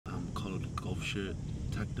shirt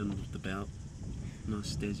tucked in with the belt,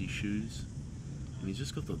 nice stazzy shoes, and he's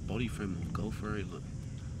just got the body frame of a golfer. Look,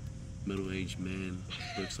 middle-aged man,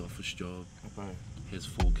 works office job, has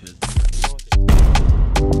 4 kids.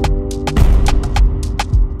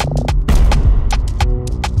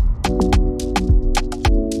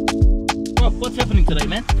 Rob, what's happening today,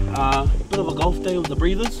 man? Bit of a golf day with the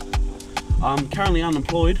breathers. I'm currently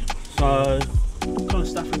unemployed, so kind of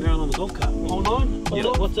stuffing around on the golf cart. Hole 9?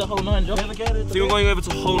 What's a hole 9, Josh? So we're going over to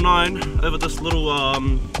hole 9, over this little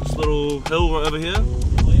hill right over here.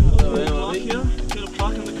 Over here, get a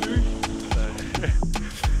park in the crew.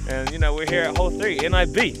 And you know, we're here at hole 3,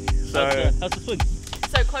 NIB. So how's the swing?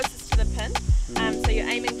 So closest to the pin. So you're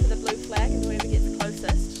aiming for the blue flag, and whoever gets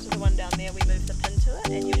closest to the one down there, we move the pin to it,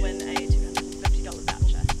 and you win a $250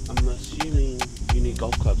 voucher. I'm assuming you need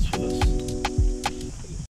golf clubs for this.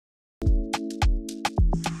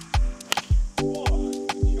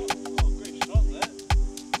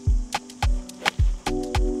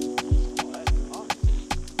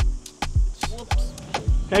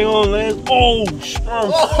 Hang on, lads. Oh,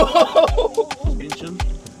 suspension.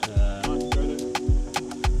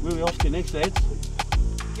 Where are we off to next, lads?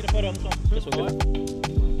 Get a photo on the top. This one, good.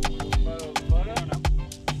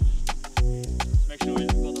 Make sure you've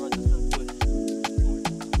got the right distance.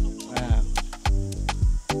 Wow.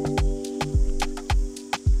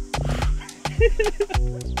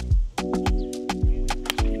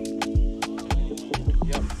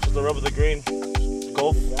 yep, just the rub of the green.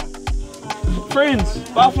 Golf. Friends,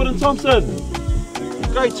 Barfoot and Thompson.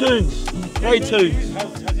 Great tunes. Great tunes.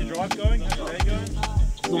 How's your drive going? How's your day going?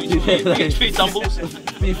 Not too bad. A few tumbles. a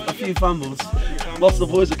few fumbles. Lost the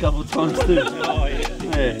boys a couple of times too. Oh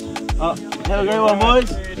yeah. Have a great one, boys.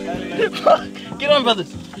 Get on,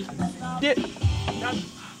 brothers. Yeah.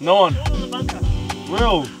 9.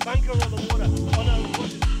 Real. Bunker on the water. Oh no,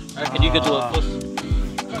 I reckon you could do it first.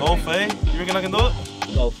 golf, eh? You reckon I can do it?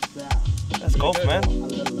 Golf. That's golf, man.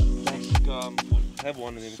 Have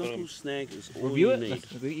one and then Simple snag is all Review you it? need.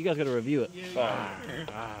 You guys got to review it.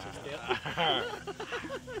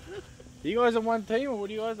 You guys on one team, or what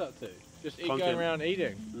are you guys up to? Just going around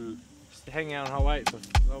eating? Just hanging out on hole 8 for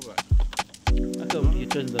Robert? I thought you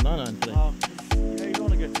chose the 9-9 today. Yeah, you don't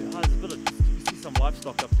want to go too high. There's a bit of, you see some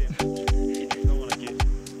livestock up there. You don't want to get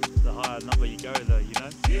the higher number you go though, you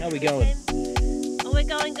know? How are we going? Oh, we're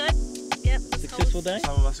going good. Yep. Successful day?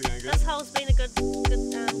 Some of us are going good. This hole's been a good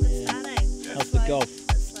start, eh? How's the golf?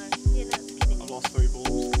 It's slow. Yeah, no, it's getting I lost 3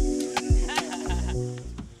 balls.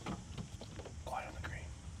 Quiet on the green.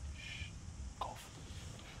 Shh. Golf.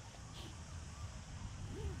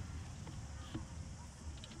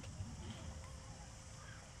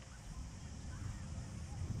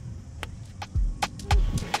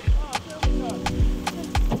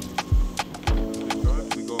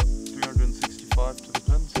 We got 365 to the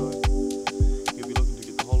pin, so you'll be looking to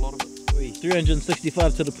get the whole lot of it.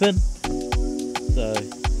 365 to the pin. So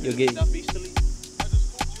you'll get.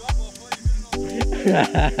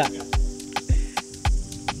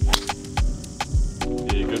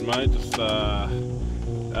 Yeah, good mate. Just out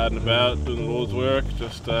and about, doing the Lord's work.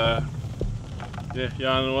 Just yeah,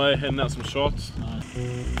 yarning away, heading out some shots.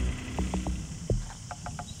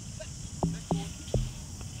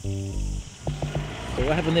 So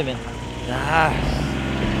what happened there, man?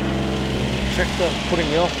 Checked up, putting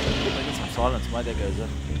me off. I get some silence, mate, that goes in.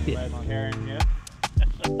 Yeah. My hair in here.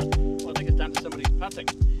 Well, I think it's down to somebody's putting.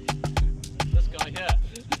 This guy here.